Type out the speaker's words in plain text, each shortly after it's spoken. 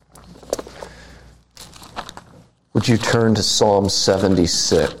Would you turn to Psalm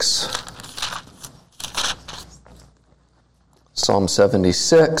 76? Psalm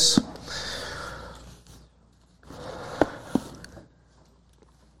 76.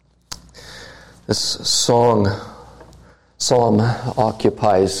 This psalm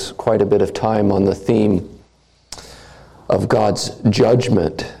occupies quite a bit of time on the theme of God's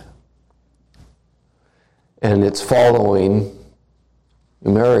judgment. And it's following,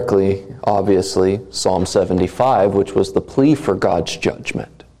 numerically, obviously, Psalm 75, which was the plea for God's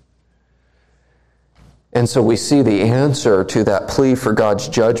judgment. And so we see the answer to that plea for God's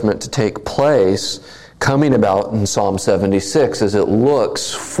judgment to take place coming about in Psalm 76 as it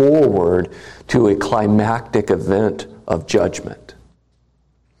looks forward to a climactic event of judgment.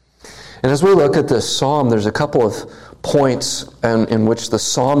 And as we look at this psalm, there's a couple of points in which the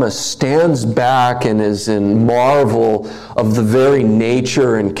psalmist stands back and is in marvel of the very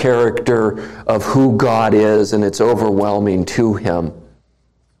nature and character of who God is, and it's overwhelming to him.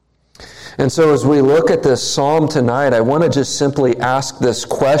 And so as we look at this psalm tonight, I want to just simply ask this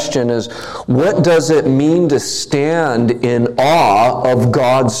question is, what does it mean to stand in awe of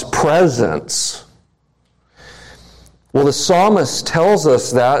God's presence? Well, the psalmist tells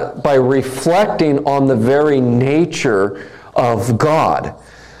us that by reflecting on the very nature of God.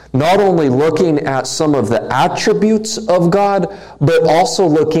 Not only looking at some of the attributes of God, but also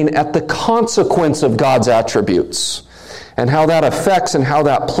looking at the consequence of God's attributes and how that affects and how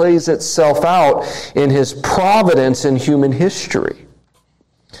that plays itself out in His providence in human history.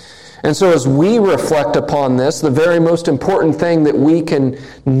 And so as we reflect upon this, the very most important thing that we can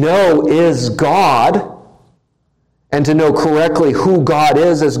know is God. And to know correctly who God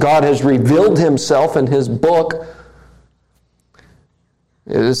is as God has revealed Himself in His book.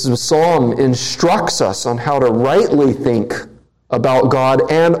 This psalm instructs us on how to rightly think about God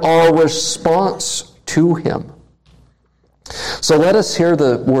and our response to Him. So let us hear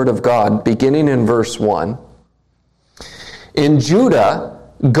the word of God beginning in verse 1. In Judah,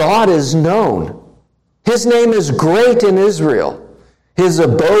 God is known. His name is great in Israel. His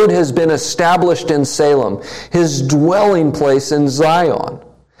abode has been established in Salem, His dwelling place in Zion.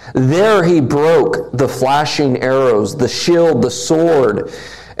 There He broke the flashing arrows, the shield, the sword,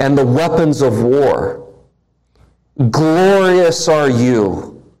 and the weapons of war. Glorious are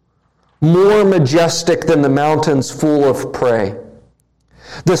you, more majestic than the mountains full of prey.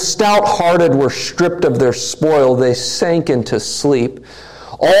 The stout-hearted were stripped of their spoil, they sank into sleep.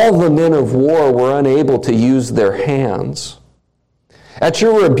 All the men of war were unable to use their hands. At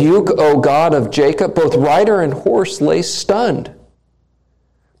your rebuke, O God of Jacob, both rider and horse lay stunned.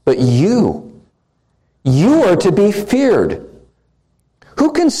 But you are to be feared.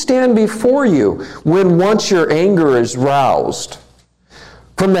 Who can stand before you when once your anger is roused?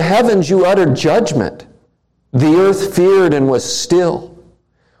 From the heavens you uttered judgment. The earth feared and was still.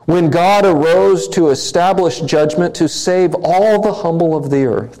 When God arose to establish judgment to save all the humble of the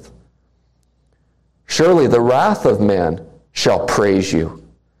earth. Surely the wrath of man shall praise you.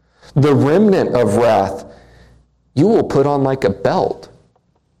 The remnant of wrath you will put on like a belt.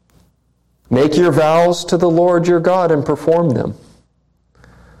 Make your vows to the Lord your God and perform them.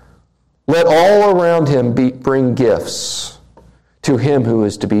 Let all around Him bring gifts to Him who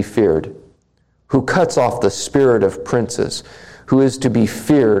is to be feared, who cuts off the spirit of princes, who is to be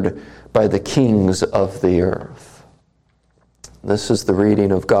feared by the kings of the earth. This is the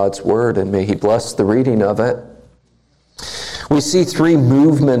reading of God's word, and may He bless the reading of it. We see three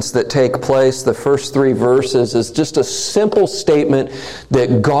movements that take place. The first three verses is just a simple statement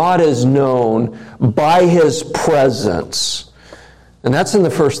that God is known by His presence. And that's in the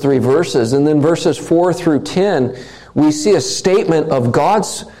first three verses. And then verses 4 through 10, we see a statement of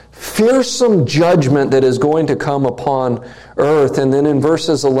God's fearsome judgment that is going to come upon earth. And then in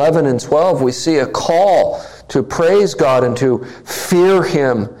verses 11 and 12, we see a call to praise God and to fear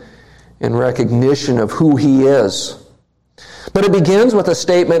Him in recognition of who He is. But it begins with a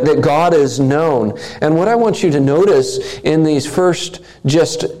statement that God is known. And what I want you to notice in these first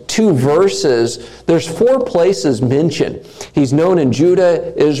just two verses, there's 4 places mentioned. He's known in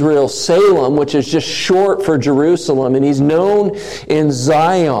Judah, Israel, Salem, which is just short for Jerusalem, and He's known in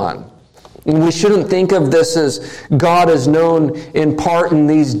Zion. And we shouldn't think of this as God is known in part in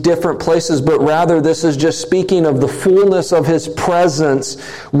these different places, but rather this is just speaking of the fullness of His presence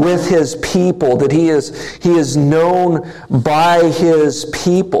with His people, that He is known by His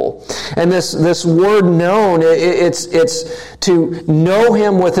people. And this word known, it's to know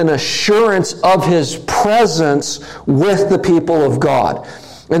Him with an assurance of His presence with the people of God.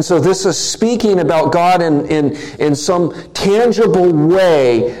 And so this is speaking about God in some tangible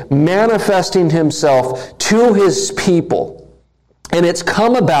way manifesting himself to his people. And it's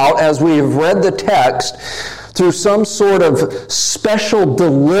come about, as we have read the text, through some sort of special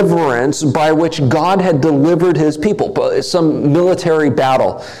deliverance by which God had delivered his people, some military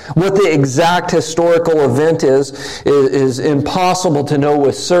battle. What the exact historical event is impossible to know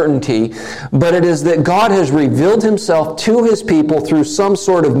with certainty, but it is that God has revealed himself to his people through some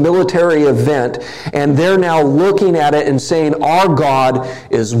sort of military event, and they're now looking at it and saying, our God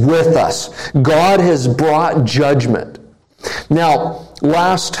is with us. God has brought judgment. Now,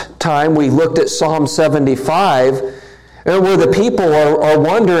 last time we looked at Psalm 75, where the people are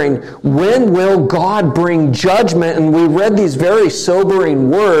wondering, when will God bring judgment? And we read these very sobering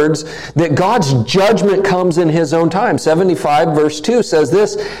words that God's judgment comes in his own time. 75 verse 2 says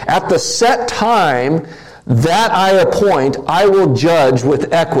this, at the set time that I appoint, I will judge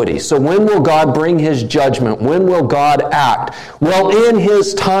with equity. So when will God bring his judgment? When will God act? Well, in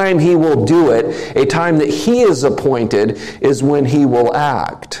his time he will do it. A time that he is appointed is when he will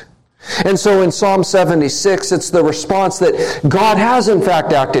act. And so in Psalm 76, it's the response that God has in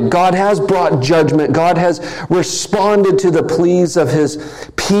fact acted. God has brought judgment. God has responded to the pleas of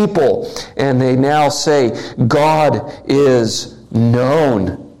his people. And they now say, God is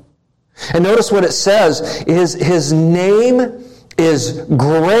known. And notice what it says is his name is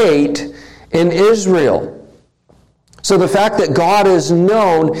great in Israel. So the fact that God is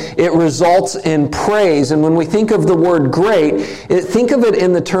known, it results in praise. And when we think of the word great, think of it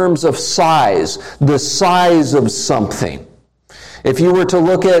in the terms of size, the size of something. If you were to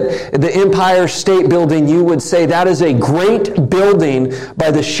look at the Empire State Building, you would say that is a great building by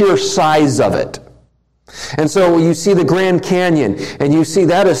the sheer size of it. And so you see the Grand Canyon, and you see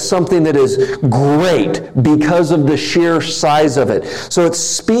that is something that is great because of the sheer size of it. So it's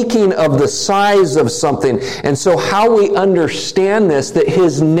speaking of the size of something. And so how we understand this, that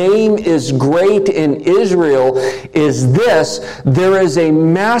his name is great in Israel, is this: there is a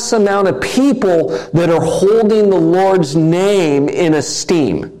mass amount of people that are holding the Lord's name in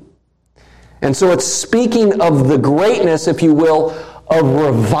esteem. And so it's speaking of the greatness, if you will, of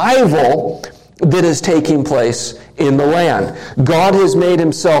revival that is taking place in the land. God has made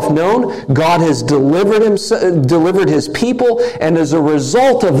himself known. God has delivered his people, and as a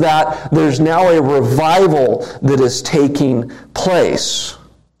result of that, there's now a revival that is taking place.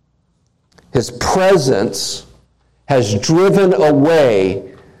 His presence has driven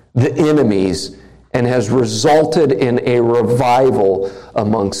away the enemies and has resulted in a revival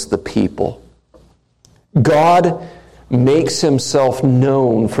amongst the people. God makes himself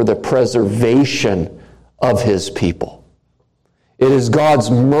known for the preservation of his people. It is God's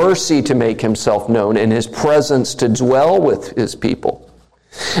mercy to make himself known and his presence to dwell with his people.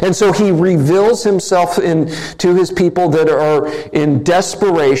 And so he reveals himself to his people that are in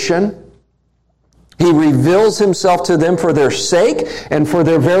desperation. He reveals himself to them for their sake and for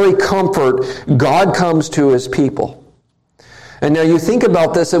their very comfort. God comes to his people. And now you think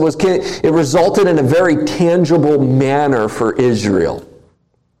about this, it resulted in a very tangible manner for Israel.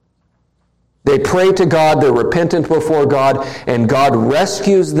 They pray to God, they're repentant before God, and God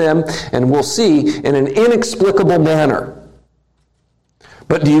rescues them, and we'll see, in an inexplicable manner.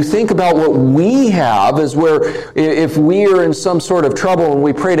 But do you think about what we have is where if we are in some sort of trouble and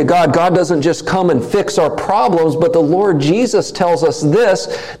we pray to God, God doesn't just come and fix our problems, but the Lord Jesus tells us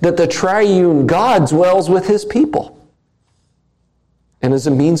this, that the triune God dwells with his people and is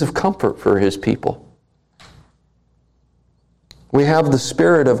a means of comfort for his people. We have the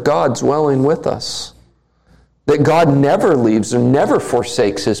Spirit of God dwelling with us. That God never leaves or never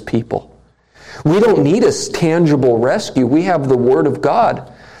forsakes his people. We don't need a tangible rescue. We have the Word of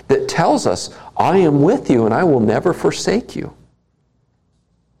God that tells us, I am with you and I will never forsake you.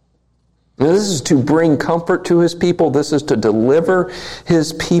 Now, this is to bring comfort to his people. This is to deliver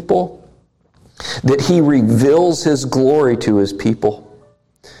his people. That he reveals his glory to his people.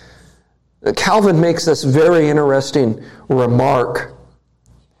 Calvin makes this very interesting remark.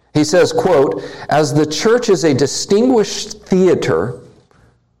 He says, quote, as the church is a distinguished theater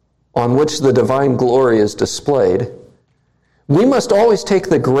on which the divine glory is displayed, we must always take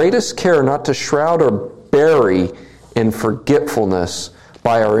the greatest care not to shroud or bury in forgetfulness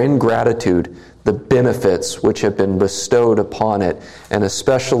by our ingratitude the benefits which have been bestowed upon it, and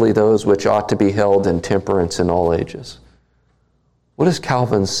especially those which ought to be held in temperance in all ages. What is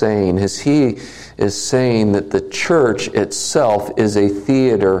Calvin saying? He is saying that the church itself is a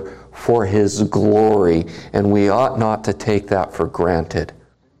theater for his glory, and we ought not to take that for granted.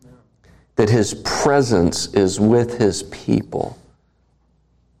 That his presence is with his people.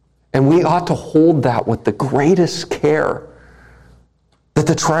 And we ought to hold that with the greatest care, that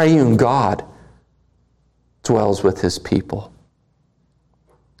the triune God dwells with his people.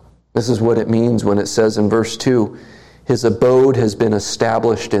 This is what it means when it says in verse 2, his abode has been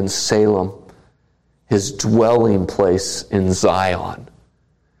established in Salem, his dwelling place in Zion.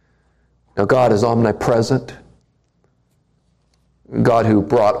 Now God is omnipresent. God who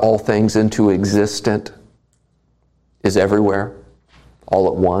brought all things into existence is everywhere, all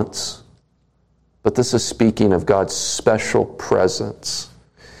at once. But this is speaking of God's special presence.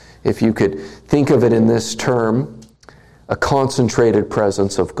 If you could think of it in this term, a concentrated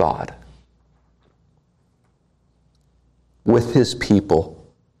presence of God with his people,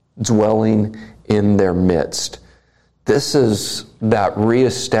 dwelling in their midst. This is that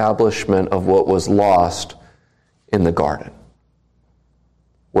reestablishment of what was lost in the garden,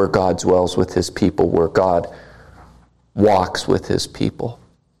 where God dwells with his people, where God walks with his people.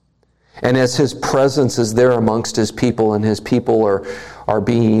 And as his presence is there amongst his people, and his people are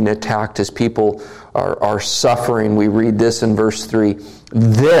being attacked, his people are suffering, we read this in verse 3,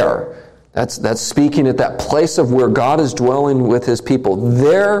 there, that's speaking at that place of where God is dwelling with his people.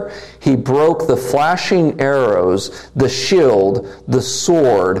 There he broke the flashing arrows, the shield, the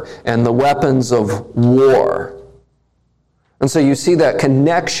sword, and the weapons of war. And so you see that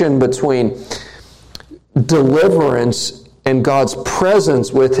connection between deliverance and God's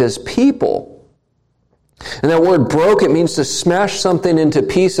presence with his people. And that word broke, it means to smash something into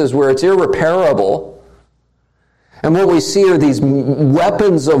pieces where it's irreparable. And what we see are these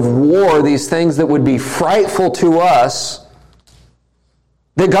weapons of war, these things that would be frightful to us,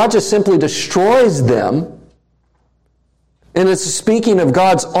 that God just simply destroys them. And it's speaking of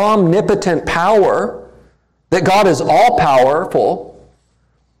God's omnipotent power, that God is all-powerful,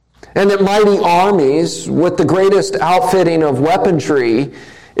 and that mighty armies with the greatest outfitting of weaponry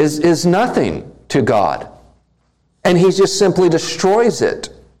is nothing to God. And he just simply destroys it.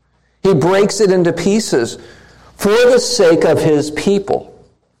 He breaks it into pieces for the sake of his people,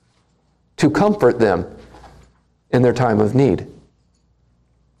 to comfort them in their time of need.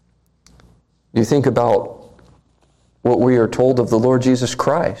 You think about what we are told of the Lord Jesus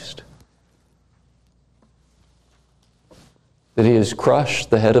Christ, that he has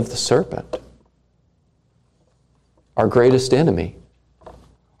crushed the head of the serpent, our greatest enemy,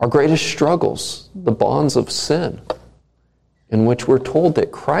 our greatest struggles, the bonds of sin, in which we're told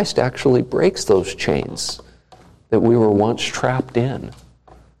that Christ actually breaks those chains that we were once trapped in.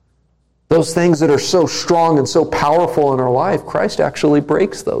 Those things that are so strong and so powerful in our life, Christ actually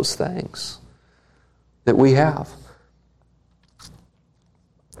breaks those things that we have.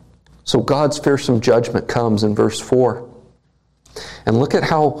 So God's fearsome judgment comes in verse 4. And look at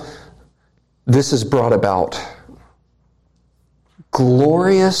how this is brought about.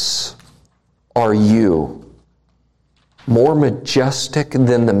 Glorious are you, more majestic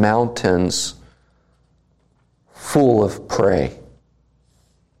than the mountains, full of prey.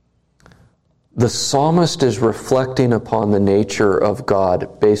 The psalmist is reflecting upon the nature of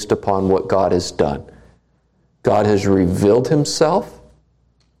God based upon what God has done. God has revealed himself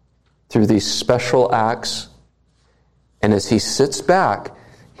through these special acts, and as he sits back,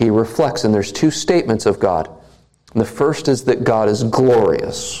 he reflects, and there's two statements of God. The first is that God is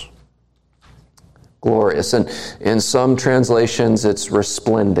glorious. Glorious. And in some translations, it's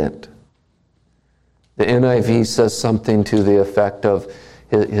resplendent. The NIV says something to the effect of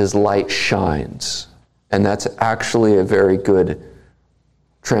his light shines. And that's actually a very good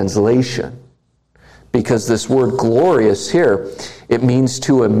translation. Because this word glorious here, it means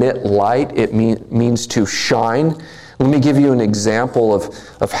to emit light. It means to shine. Let me give you an example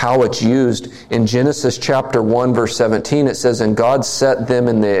of how it's used. In Genesis chapter 1, verse 17, it says, "And God set them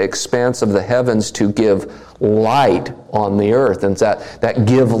in the expanse of the heavens to give light on the earth." And that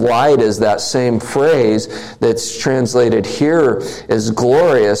give light is that same phrase that's translated here as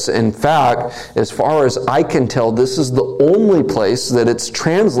glorious. In fact, as far as I can tell, this is the only place that it's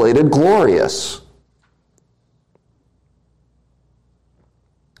translated glorious.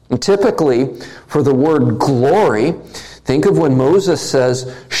 And typically, for the word glory, think of when Moses says,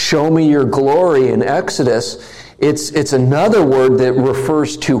 "Show me your glory" in Exodus. It's another word that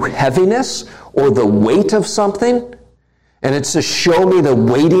refers to heaviness or the weight of something. And it's to show me the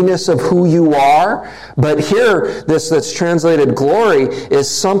weightiness of who you are. But here, this that's translated glory is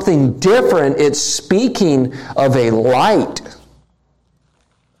something different. It's speaking of a light.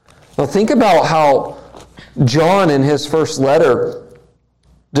 Now think about how John in his first letter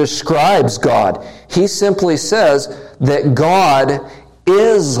describes God. He simply says that God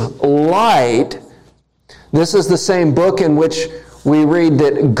is light. This is the same book in which we read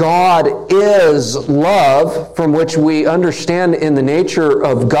that God is love, from which we understand in the nature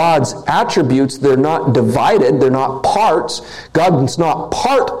of God's attributes, they're not divided, they're not parts. God's not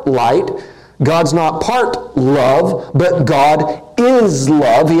part light, God's not part love, but God is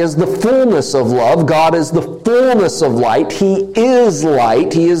love. He is the fullness of love. God is the fullness of light. He is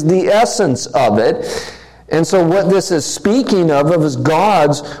light. He is the essence of it. And so what this is speaking of is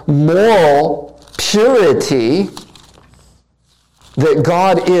God's moral purity, that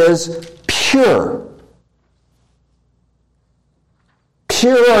God is pure.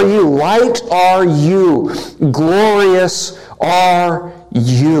 Pure are you, light are you, glorious are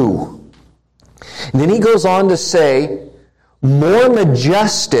you. And then he goes on to say, more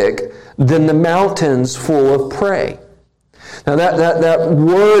majestic than the mountains full of prey. Now that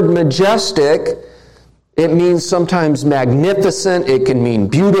word majestic, it means sometimes magnificent, it can mean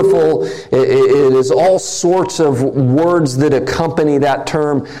beautiful, it is all sorts of words that accompany that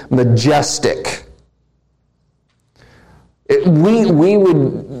term majestic. We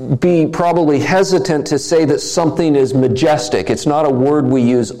would be probably hesitant to say that something is majestic. It's not a word we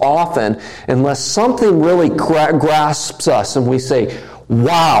use often unless something really grasps us and we say,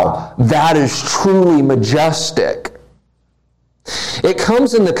 wow, that is truly majestic. It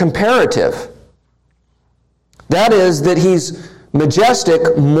comes in the comparative. That is, that he's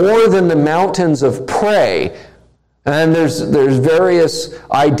majestic more than the mountains of prey. And there's various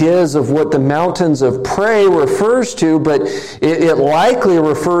ideas of what the mountains of prey refers to, but it likely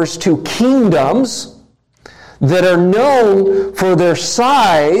refers to kingdoms that are known for their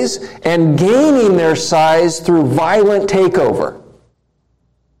size and gaining their size through violent takeover.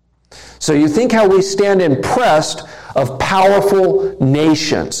 So you think how we stand impressed of powerful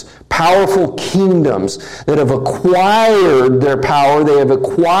nations, powerful kingdoms that have acquired their power, they have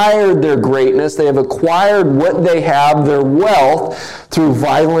acquired their greatness, they have acquired what they have, their wealth, through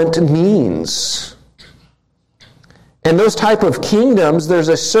violent means. And those type of kingdoms, there's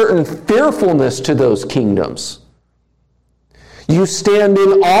a certain fearfulness to those kingdoms. You stand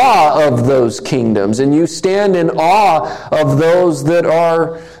in awe of those kingdoms, and you stand in awe of those that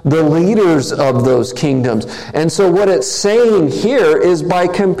are the leaders of those kingdoms. And so what it's saying here is, by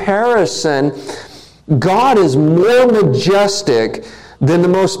comparison, God is more majestic than the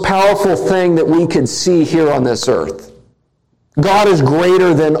most powerful thing that we could see here on this earth. God is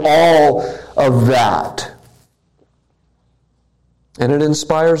greater than all of that. And it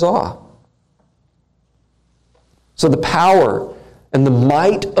inspires awe. So the power and the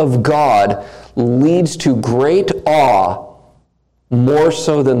might of God leads to great awe, more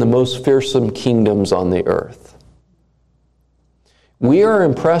so than the most fearsome kingdoms on the earth. We are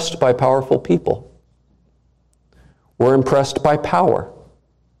impressed by powerful people. We're impressed by power.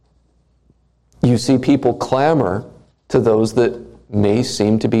 You see people clamor to those that may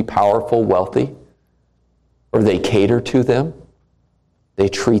seem to be powerful, wealthy, or they cater to them. They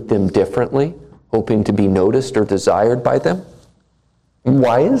treat them differently, hoping to be noticed or desired by them.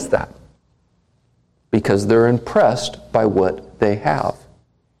 Why is that? Because they're impressed by what they have.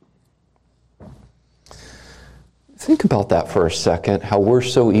 Think about that for a second, how we're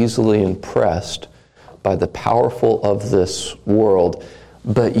so easily impressed by the powerful of this world,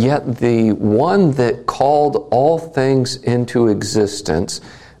 but yet the one that called all things into existence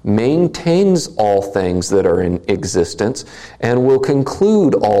maintains all things that are in existence and will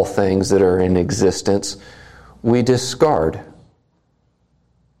conclude all things that are in existence, we discard.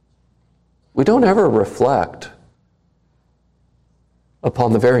 We don't ever reflect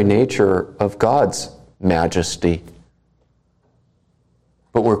upon the very nature of God's majesty,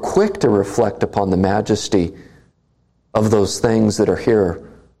 but we're quick to reflect upon the majesty of those things that are here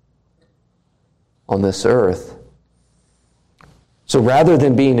on this earth. So rather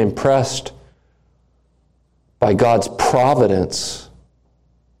than being impressed by God's providence,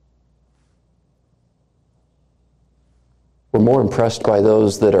 we're more impressed by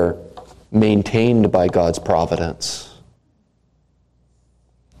those that are maintained by God's providence.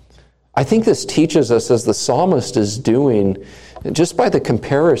 I think this teaches us, as the psalmist is doing, just by the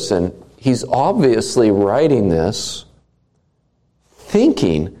comparison, he's obviously writing this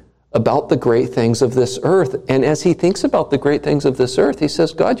thinking about the great things of this earth. And as he thinks about the great things of this earth, he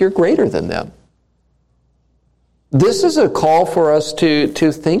says, God, you're greater than them. This is a call for us to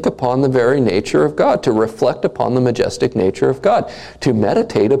think upon the very nature of God, to reflect upon the majestic nature of God, to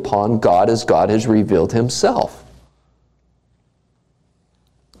meditate upon God as God has revealed himself.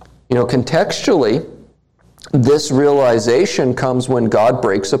 You know, contextually, this realization comes when God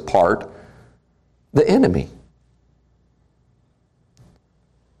breaks apart the enemy.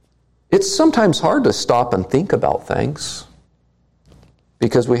 It's sometimes hard to stop and think about things.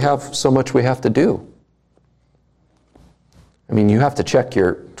 because we have so much we have to do. I mean, you have to check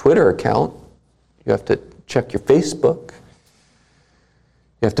your Twitter account. You have to check your Facebook.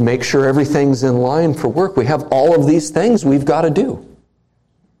 You have to make sure everything's in line for work. We have all of these things we've got to do.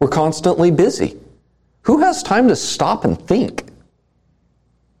 We're constantly busy. Who has time to stop and think?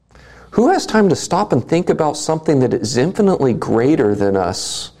 Who has time to stop and think about something that is infinitely greater than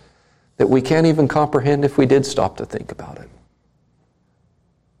us that we can't even comprehend if we did stop to think about it?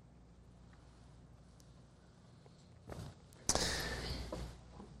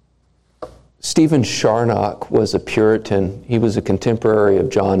 Stephen Charnock was a Puritan. He was a contemporary of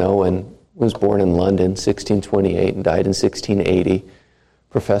John Owen, was born in London, 1628, and died in 1680,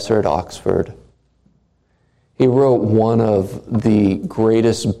 professor at Oxford. He wrote one of the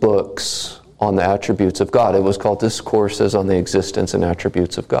greatest books on the attributes of God. It was called Discourses on the Existence and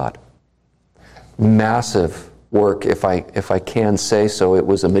Attributes of God. Massive work, if I can say so. It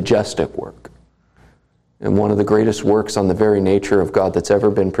was a majestic work. And one of the greatest works on the very nature of God that's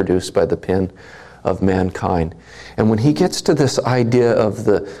ever been produced by the pen of mankind. And when he gets to this idea of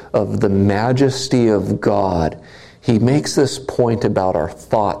the majesty of God, he makes this point about our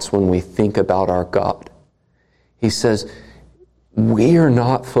thoughts when we think about our God. He says, we are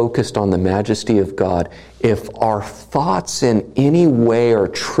not focused on the majesty of God if our thoughts in any way are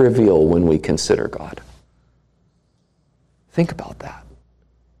trivial when we consider God. Think about that.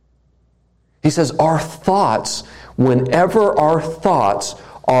 He says our thoughts, whenever our thoughts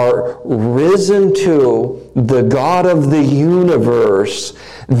are risen to the God of the universe,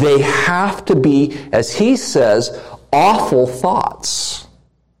 they have to be, as he says, awful thoughts.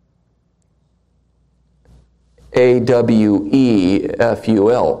 A-W-E-F-U-L,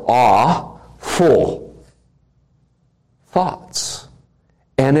 awful thoughts.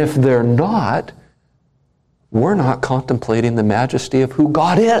 And if they're not, we're not contemplating the majesty of who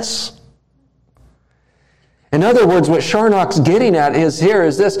God is. In other words, what Charnock's getting at is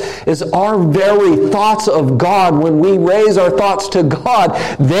our very thoughts of God, when we raise our thoughts to God,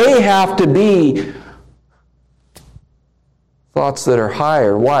 they have to be thoughts that are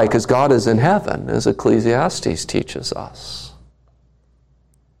higher. Why? Because God is in heaven, as Ecclesiastes teaches us.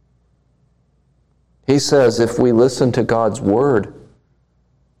 He says if we listen to God's word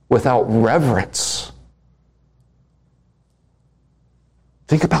without reverence,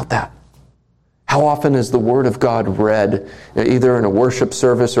 think about that. How often is the Word of God read, either in a worship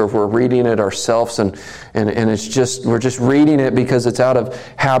service or if we're reading it ourselves, and we're just reading it because it's out of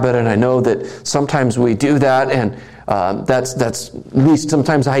habit, and I know that sometimes we do that, and that's at least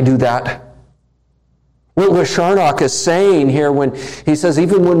sometimes I do that. What Charnock is saying here when he says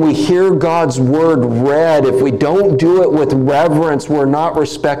even when we hear God's Word read, if we don't do it with reverence, we're not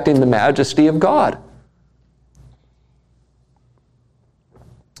respecting the majesty of God.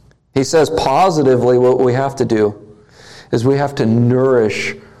 He says positively what we have to do is we have to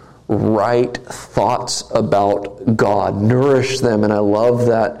nourish right thoughts about God. Nourish them, and I love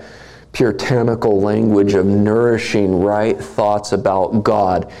that puritanical language of nourishing right thoughts about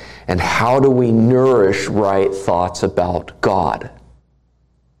God. And how do we nourish right thoughts about God?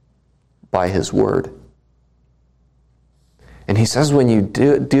 By His Word. And he says when you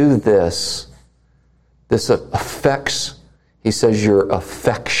do this affects, he says, your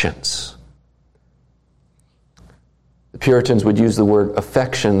affections. The Puritans would use the word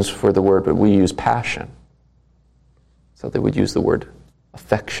affections for the word, but we use passion. So they would use the word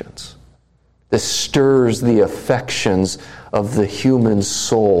affections. This stirs the affections of the human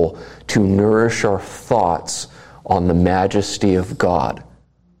soul to nourish our thoughts on the majesty of God.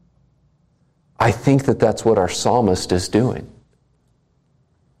 I think that that's what our psalmist is doing.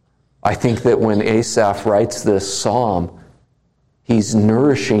 I think that when Asaph writes this psalm, he's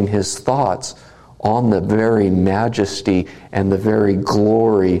nourishing his thoughts on the very majesty and the very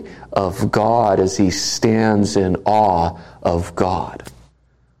glory of God as he stands in awe of God.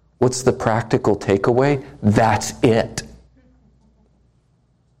 What's the practical takeaway? That's it.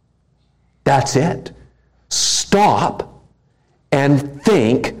 That's it. Stop and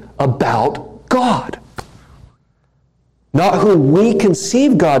think about God. Not who we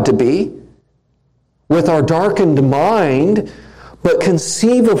conceive God to be with our darkened mind, but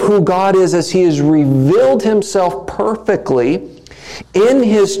conceive of who God is as He has revealed Himself perfectly in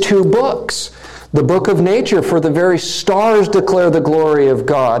His two books. The book of nature, for the very stars declare the glory of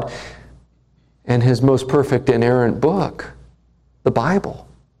God, and His most perfect inerrant book, the Bible.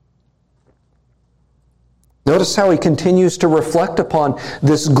 Notice how he continues to reflect upon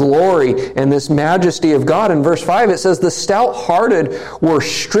this glory and this majesty of God. In verse 5 it says, the stout-hearted were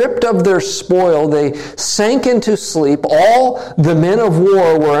stripped of their spoil. They sank into sleep. All the men of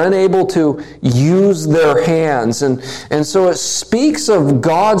war were unable to use their hands. And so it speaks of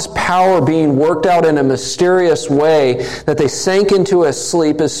God's power being worked out in a mysterious way, that they sank into a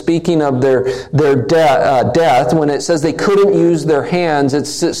sleep is speaking of their death. When it says they couldn't use their hands,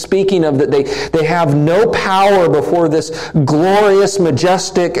 it's speaking of that they have no power before this glorious,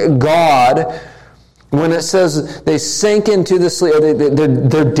 majestic God. When it says they sank into the sleep,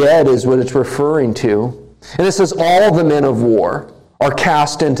 they're dead is what it's referring to. And it says all the men of war are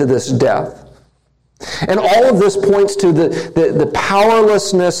cast into this death. And all of this points to the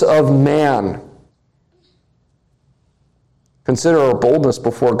powerlessness of man. Consider our boldness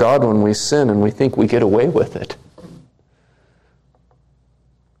before God when we sin and we think we get away with it.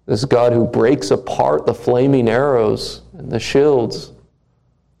 This God who breaks apart the flaming arrows and the shields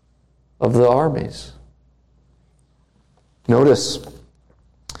of the armies. Notice,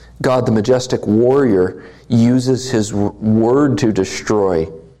 God, the majestic warrior, uses his word to destroy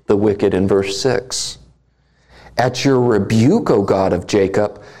the wicked in verse 6. At your rebuke, O God of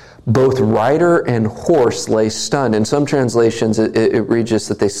Jacob, both rider and horse lay stunned. In some translations, it reads just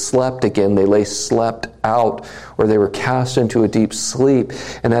that they slept again. They lay slept out, or they were cast into a deep sleep.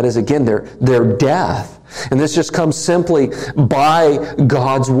 And that is, again, their death. And this just comes simply by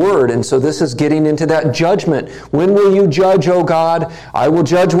God's word. And so this is getting into that judgment. When will you judge, O God? I will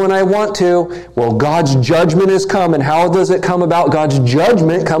judge when I want to. Well, God's judgment has come. And how does it come about? God's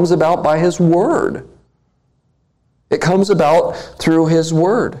judgment comes about by his word. It comes about through his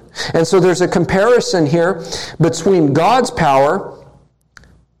word. And so there's a comparison here between God's power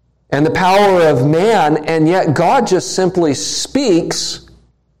and the power of man, and yet God just simply speaks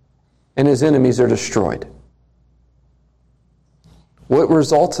and his enemies are destroyed. What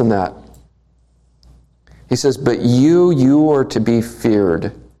results in that? He says, but you are to be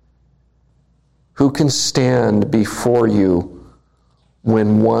feared. Who can stand before you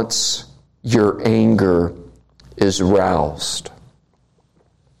when once your anger is roused?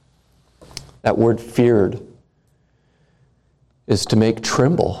 That word feared is to make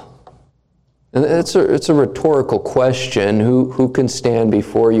tremble. And it's a rhetorical question. Who can stand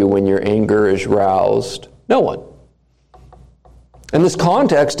before you when your anger is roused? No one. And this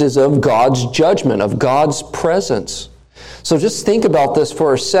context is of God's judgment, of God's presence. So just think about this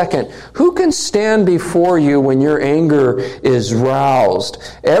for a second. Who can stand before you when your anger is roused?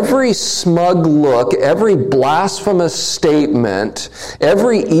 Every smug look, every blasphemous statement,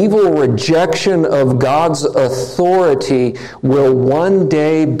 every evil rejection of God's authority will one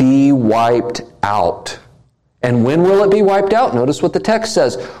day be wiped out. And when will it be wiped out? Notice what the text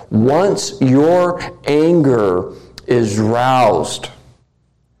says. Once your anger is roused.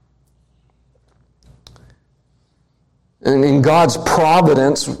 And in God's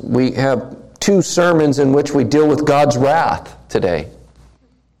providence, we have 2 sermons in which we deal with God's wrath today.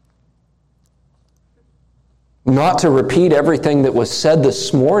 Not to repeat everything that was said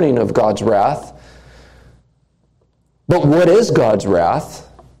this morning of God's wrath, but what is God's wrath?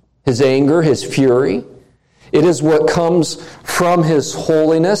 His anger, his fury. It is what comes from his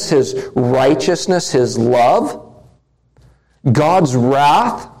holiness, his righteousness, his love. God's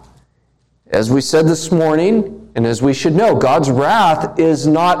wrath, as we said this morning, and as we should know, God's wrath is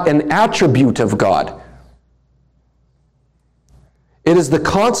not an attribute of God. It is the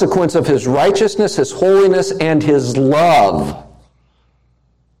consequence of his righteousness, his holiness, and his love.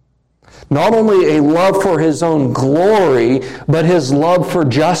 Not only a love for his own glory, but his love for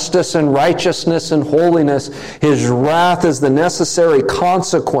justice and righteousness and holiness. His wrath is the necessary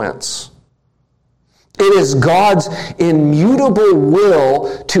consequence. It is God's immutable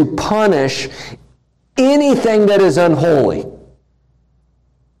will to punish anything that is unholy.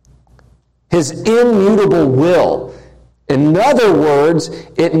 His immutable will. In other words,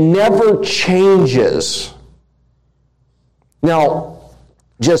 it never changes. Now,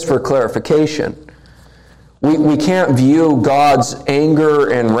 just for clarification, we can't view God's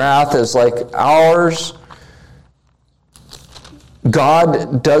anger and wrath as like ours.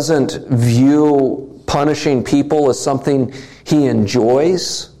 God doesn't view punishing people as something he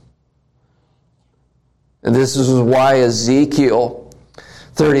enjoys. And this is why Ezekiel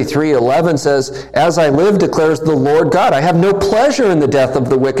 33:11 says, as I live, declares the Lord God, I have no pleasure in the death of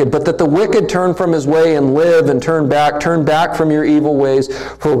the wicked, but that the wicked turn from his way and live and turn back from your evil ways.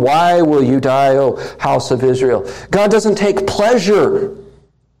 For why will you die, O house of Israel? God doesn't take pleasure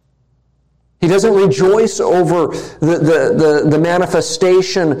He doesn't rejoice over the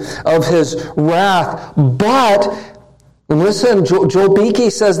manifestation of his wrath. But, and listen, Joel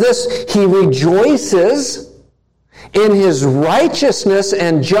Beakey says this, he rejoices in his righteousness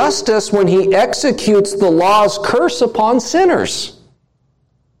and justice when he executes the law's curse upon sinners.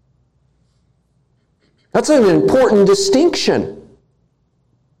 That's an important distinction.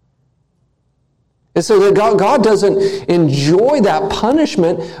 And so that God doesn't enjoy that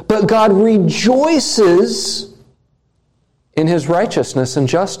punishment, but God rejoices in his righteousness and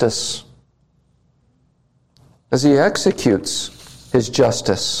justice as he executes his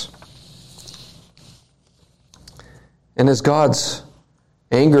justice. And as God's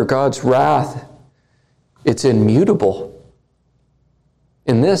anger, God's wrath, it's immutable.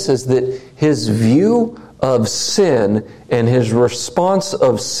 And this is that his view of sin and his response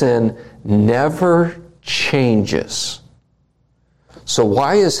of sin never changes. So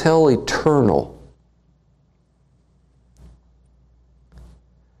why is hell eternal?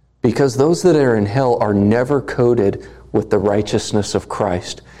 Because those that are in hell are never coated with the righteousness of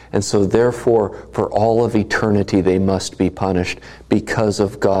Christ. And so therefore, for all of eternity, they must be punished because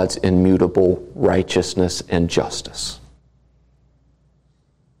of God's immutable righteousness and justice.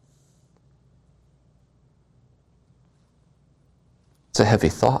 It's a heavy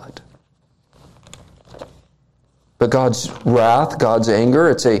thought. But God's wrath, God's anger,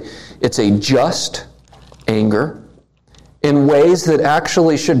 it's a just anger in ways that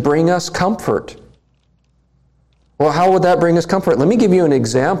actually should bring us comfort. Well, how would that bring us comfort? Let me give you an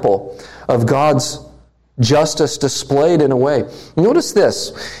example of God's justice displayed in a way. Notice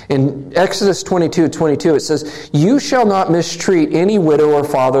this. In Exodus 22:22, it says, "You shall not mistreat any widow or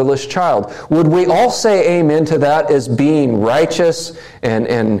fatherless child." Would we all say amen to that as being righteous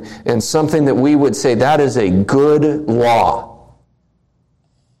and something that we would say that is a good law?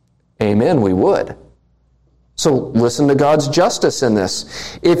 Amen, we would. So listen to God's justice in this.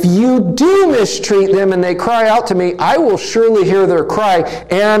 If you do mistreat them and they cry out to me, I will surely hear their cry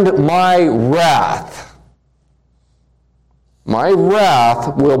and my wrath. My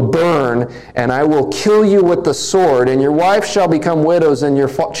wrath will burn, and I will kill you with the sword, and your wife shall become widows, and your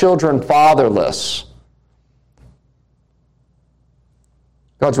children fatherless.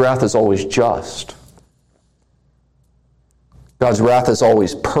 God's wrath is always just. God's wrath is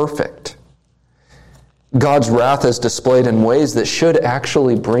always perfect. God's wrath is displayed in ways that should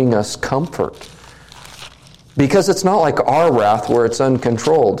actually bring us comfort. Because it's not like our wrath where it's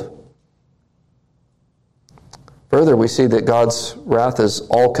uncontrolled. Further, we see that God's wrath is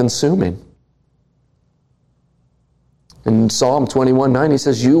all-consuming. In Psalm 21:9, he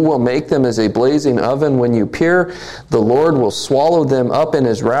says, "You will make them as a blazing oven. When you peer, the Lord will swallow them up in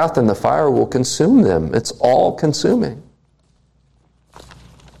his wrath, and the fire will consume them." It's all-consuming.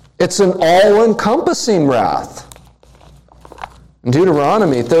 It's an all-encompassing wrath. In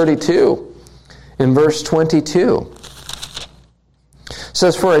Deuteronomy 32, in verse 22,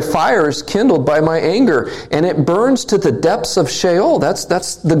 says, "For a fire is kindled by my anger, and it burns to the depths of Sheol." That's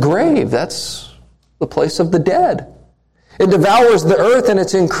the grave. That's the place of the dead. It devours the earth and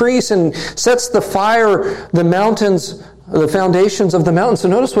its increase and sets the fire, the mountains, the foundations of the mountains. So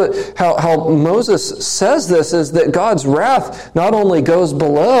notice how Moses says this is that God's wrath not only goes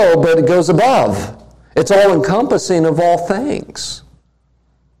below, but it goes above. It's all-encompassing of all things.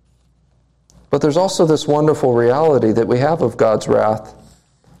 But there's also this wonderful reality that we have of God's wrath.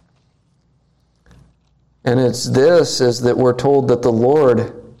 And it's this, is that we're told that the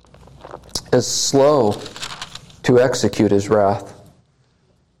Lord is slow to execute his wrath.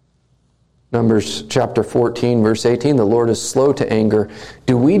 Numbers chapter 14, verse 18, the Lord is slow to anger.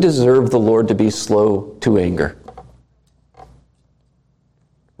 Do we deserve the Lord to be slow to anger?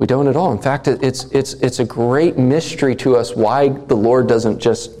 We don't at all. In fact, it's a great mystery to us why the Lord doesn't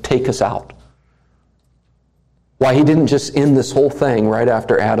just take us out. Why he didn't just end this whole thing right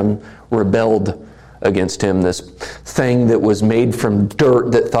after Adam rebelled against him, this thing that was made from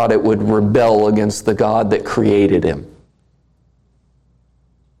dirt that thought it would rebel against the God that created him.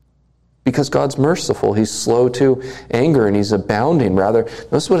 Because God's merciful. He's slow to anger and he's abounding. Rather,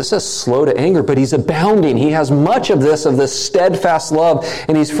 notice what it says, slow to anger, but he's abounding. He has much of this steadfast love,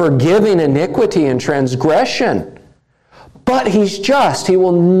 and he's forgiving iniquity and transgression. But he's just. He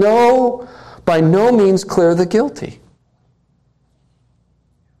will by no means clear the guilty.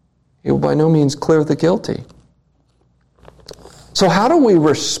 He will by no means clear the guilty. So how do we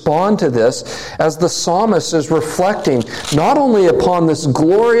respond to this as the psalmist is reflecting not only upon this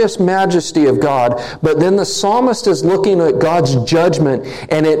glorious majesty of God, but then the psalmist is looking at God's judgment,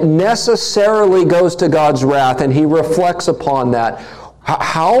 and it necessarily goes to God's wrath, and he reflects upon that.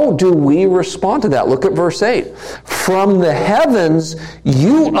 How do we respond to that? Look at verse 8. From the heavens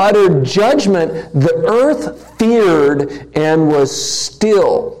you uttered judgment. The earth feared and was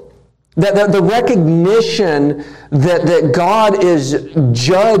still. That the recognition that God is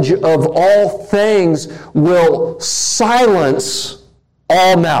judge of all things will silence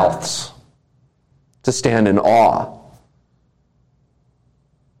all mouths to stand in awe.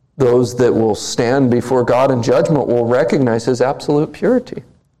 Those that will stand before God in judgment will recognize His absolute purity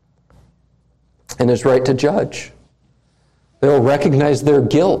and His right to judge. They will recognize their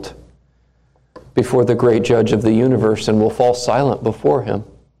guilt before the great judge of the universe and will fall silent before Him.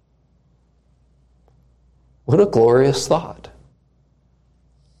 What a glorious thought.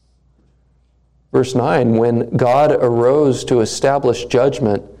 Verse 9, when God arose to establish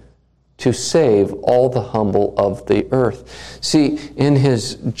judgment to save all the humble of the earth. See, in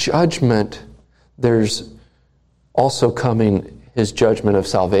His judgment, there's also coming His judgment of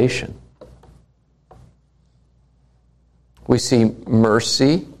salvation. We see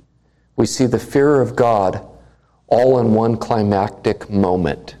mercy, we see the fear of God, all in one climactic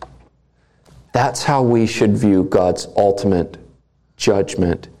moment. That's how we should view God's ultimate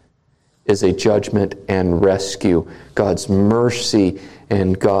judgment, is a judgment and rescue. God's mercy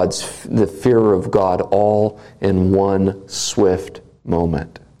and the fear of God all in one swift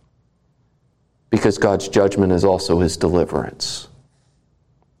moment. Because God's judgment is also His deliverance.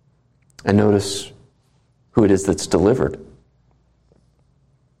 And notice who it is that's delivered.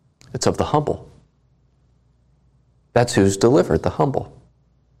 It's of the humble. That's who's delivered, the humble.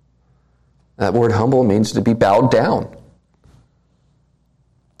 That word humble means to be bowed down.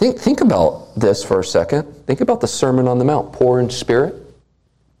 Think about this for a second. Think about the Sermon on the Mount. Poor in spirit,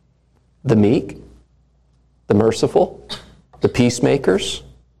 the meek, the merciful, the peacemakers,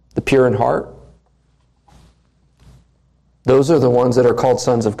 the pure in heart. Those are the ones that are called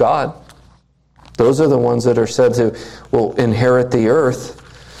sons of God. Those are the ones that are said to will inherit the earth.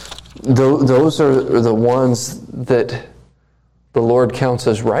 Those are the ones that the Lord counts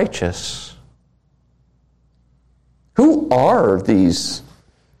as righteous. Who are these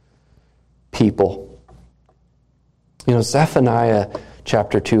people? Zephaniah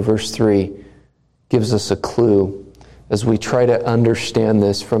chapter 2, verse 3 gives us a clue as we try to understand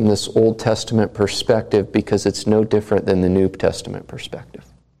this from this Old Testament perspective, because it's no different than the New Testament perspective.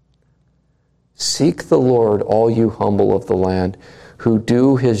 Seek the Lord, all you humble of the land, who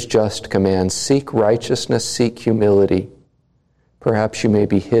do His just commands. Seek righteousness, seek humility. Perhaps you may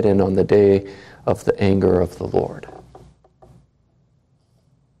be hidden on the day of the anger of the Lord.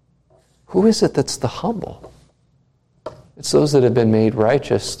 Who is it that's the humble? It's those that have been made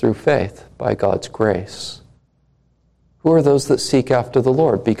righteous through faith by God's grace. Who are those that seek after the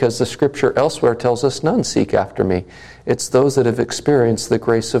Lord? Because the Scripture elsewhere tells us none seek after me. It's those that have experienced the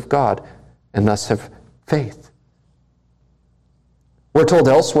grace of God and thus have faith. We're told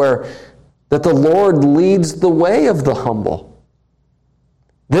elsewhere that the Lord leads the way of the humble.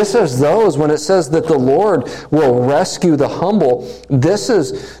 This is those, when it says that the Lord will rescue the humble, this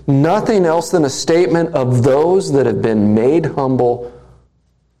is nothing else than a statement of those that have been made humble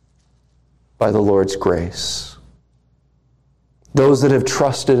by the Lord's grace. Those that have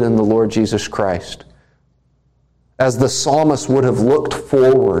trusted in the Lord Jesus Christ. As the psalmist would have looked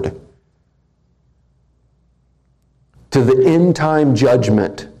forward to the end-time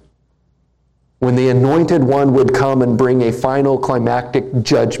judgment, when the Anointed One would come and bring a final climactic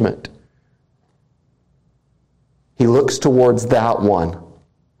judgment. He looks towards that one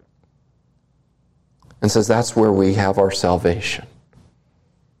and says, that's where we have our salvation.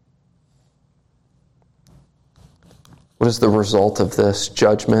 What is the result of this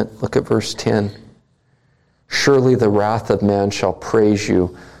judgment? Look at verse 10. Surely the wrath of man shall praise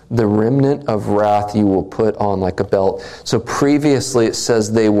you. The remnant of wrath you will put on like a belt. So previously it says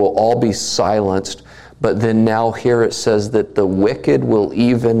they will all be silenced, but then now here it says that the wicked will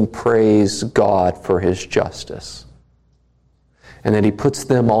even praise God for His justice. And that He puts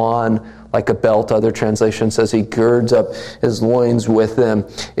them on like a belt. Other translation says He girds up His loins with them.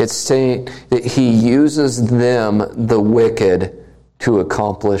 It's saying that He uses them, the wicked, to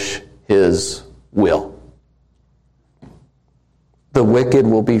accomplish His will. The wicked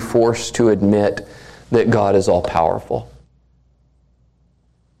will be forced to admit that God is all-powerful.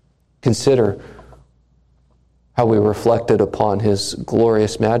 Consider how we reflected upon His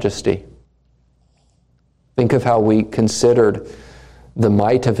glorious majesty. Think of how we considered the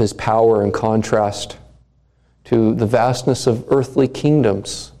might of His power in contrast to the vastness of earthly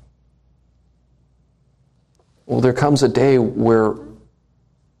kingdoms. Well, there comes a day where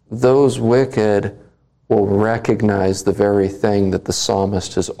those wicked will recognize the very thing that the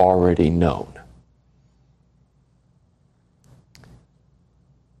psalmist has already known.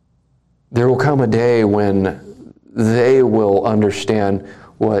 There will come a day when they will understand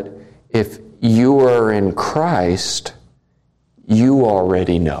what, if you are in Christ, you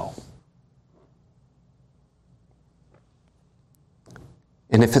already know.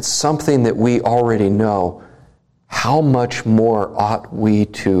 And if it's something that we already know, how much more ought we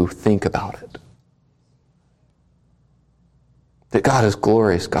to think about it? That God is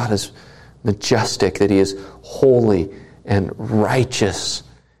glorious, God is majestic, that He is holy and righteous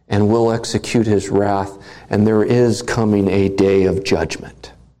and will execute His wrath, and there is coming a day of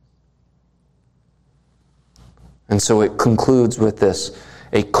judgment. And so it concludes with this,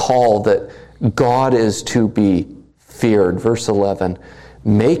 a call that God is to be feared. Verse 11,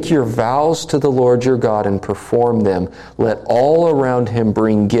 make your vows to the Lord your God and perform them. Let all around Him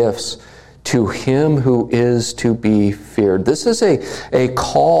bring gifts to Him who is to be feared. This is a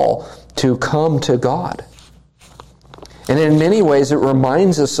call to come to God. And in many ways, it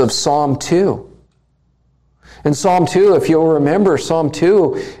reminds us of Psalm 2. In Psalm 2, if you'll remember, Psalm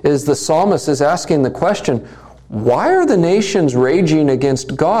 2 is the psalmist is asking the question, why are the nations raging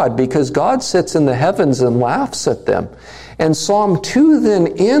against God? Because God sits in the heavens and laughs at them. And Psalm 2 then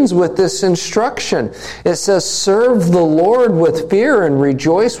ends with this instruction. It says, serve the Lord with fear and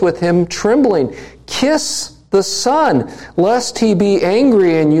rejoice with Him trembling. Kiss the Son, lest He be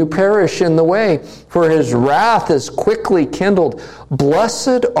angry and you perish in the way, for His wrath is quickly kindled.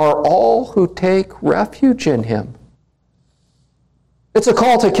 Blessed are all who take refuge in Him. It's a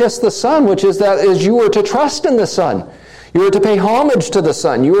call to kiss the Son, which is that you are to trust in the Son. You are to pay homage to the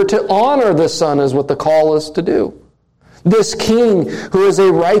Son. You are to honor the Son, is what the call is to do. This King, who is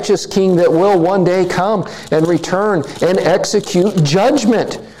a righteous King that will one day come and return and execute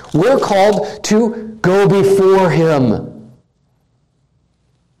judgment. We're called to go before Him.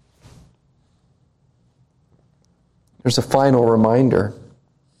 There's a final reminder,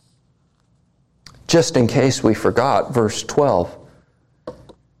 just in case we forgot, verse 12.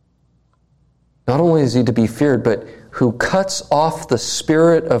 Not only is He to be feared, but who cuts off the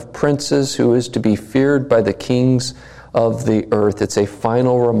spirit of princes, who is to be feared by the kings of the earth. It's a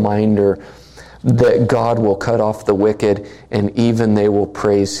final reminder that God will cut off the wicked, and even they will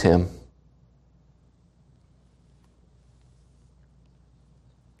praise Him.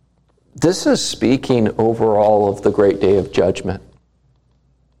 This is speaking overall of the great day of judgment.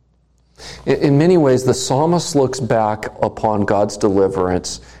 In many ways, the psalmist looks back upon God's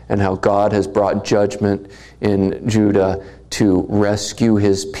deliverance and how God has brought judgment in Judah to rescue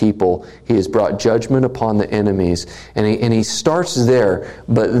His people. He has brought judgment upon the enemies. And he starts there,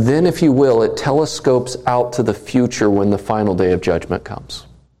 but then, if you will, it telescopes out to the future when the final day of judgment comes.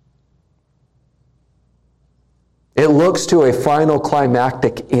 It looks to a final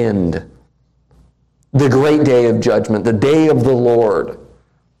climactic end. The great day of judgment, the day of the Lord.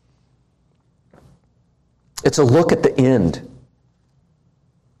 It's a look at the end.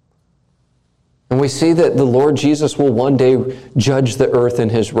 And we see that the Lord Jesus will one day judge the earth in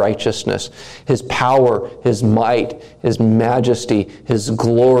His righteousness. His power, His might, His majesty, His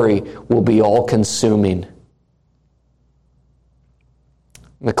glory will be all-consuming.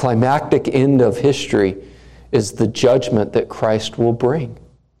 The climactic end of history is the judgment that Christ will bring.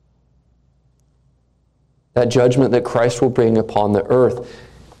 That judgment that Christ will bring upon the earth,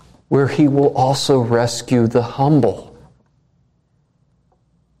 where He will also rescue the humble.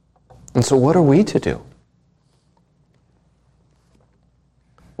 And so what are we to do?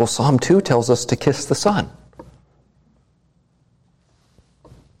 Well, Psalm 2 tells us to kiss the Son.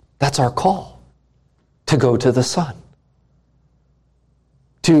 That's our call, to go to the Son.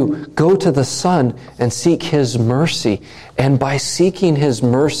 To go to the Son and seek His mercy. And by seeking His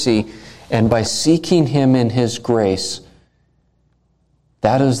mercy and by seeking Him in His grace,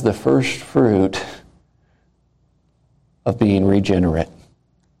 that is the first fruit of being regenerate.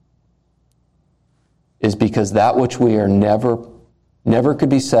 Is because that which we are never could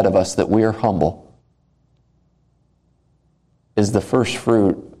be said of us, that we are humble, is the first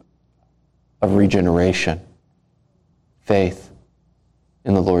fruit of regeneration, faith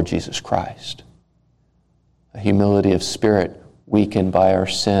in the Lord Jesus Christ. A humility of spirit weakened by our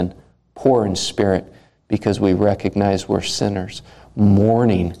sin, poor in spirit because we recognize we're sinners,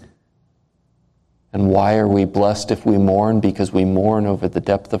 mourning. And why are we blessed if we mourn? Because we mourn over the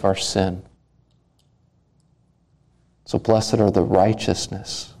depth of our sin. So blessed are the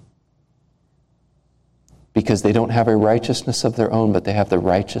righteousness, because they don't have a righteousness of their own, but they have the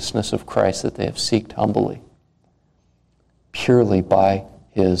righteousness of Christ that they have sought humbly, purely by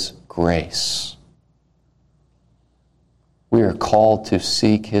His grace. We are called to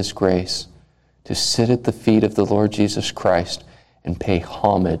seek his grace, to sit at the feet of the Lord Jesus Christ and pay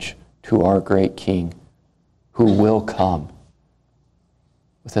homage to our great King, who will come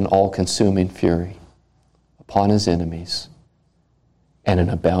with an all-consuming fury upon his enemies and an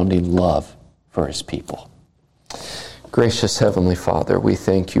abounding love for his people. Gracious Heavenly Father, we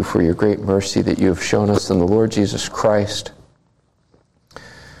thank you for your great mercy that you have shown us in the Lord Jesus Christ.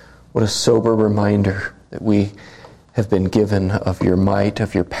 What a sober reminder that we have been given of your might,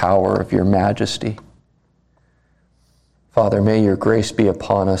 of your power, of your majesty. Father, may your grace be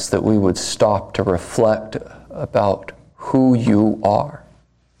upon us that we would stop to reflect about who you are.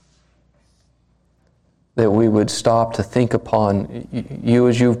 That we would stop to think upon you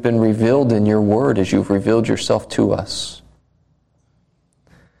as you've been revealed in your word, as you've revealed yourself to us.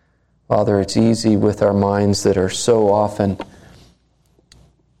 Father, it's easy with our minds that are so often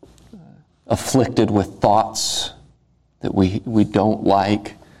afflicted with thoughts that we don't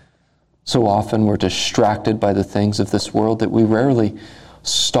like. So often we're distracted by the things of this world that we rarely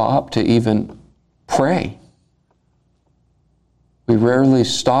stop to even pray. We rarely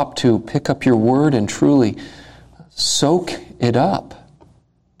stop to pick up your word and truly soak it up,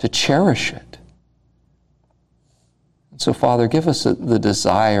 to cherish it. And so, Father, give us the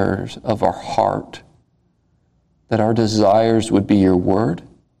desires of our heart, that our desires would be your word.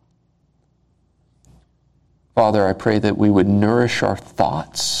 Father, I pray that we would nourish our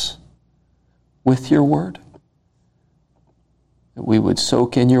thoughts with your word, that we would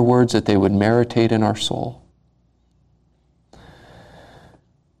soak in your words, that they would meditate in our soul.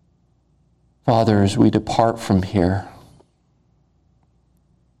 Father, as we depart from here,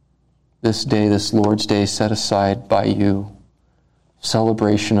 this day, this Lord's Day set aside by you,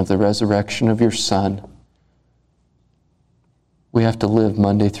 celebration of the resurrection of your Son, we have to live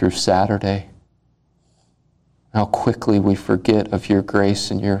Monday through Saturday. How quickly we forget of your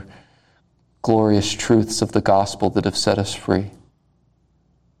grace and your glorious truths of the gospel that have set us free.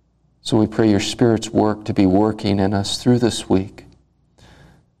 So we pray your Spirit's work to be working in us through this week.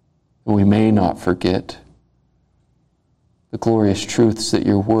 And we may not forget the glorious truths that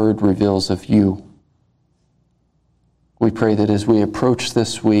your word reveals of you. We pray that as we approach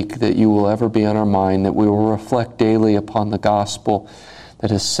this week, that you will ever be on our mind, that we will reflect daily upon the gospel that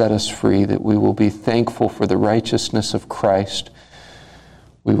has set us free, that we will be thankful for the righteousness of Christ.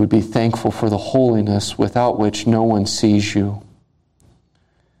 We would be thankful for the holiness without which no one sees you.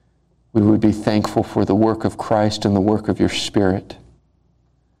 We would be thankful for the work of Christ and the work of your Spirit.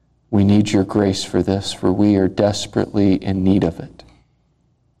 We need your grace for this, for we are desperately in need of it.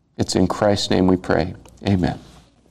 It's in Christ's name we pray. Amen.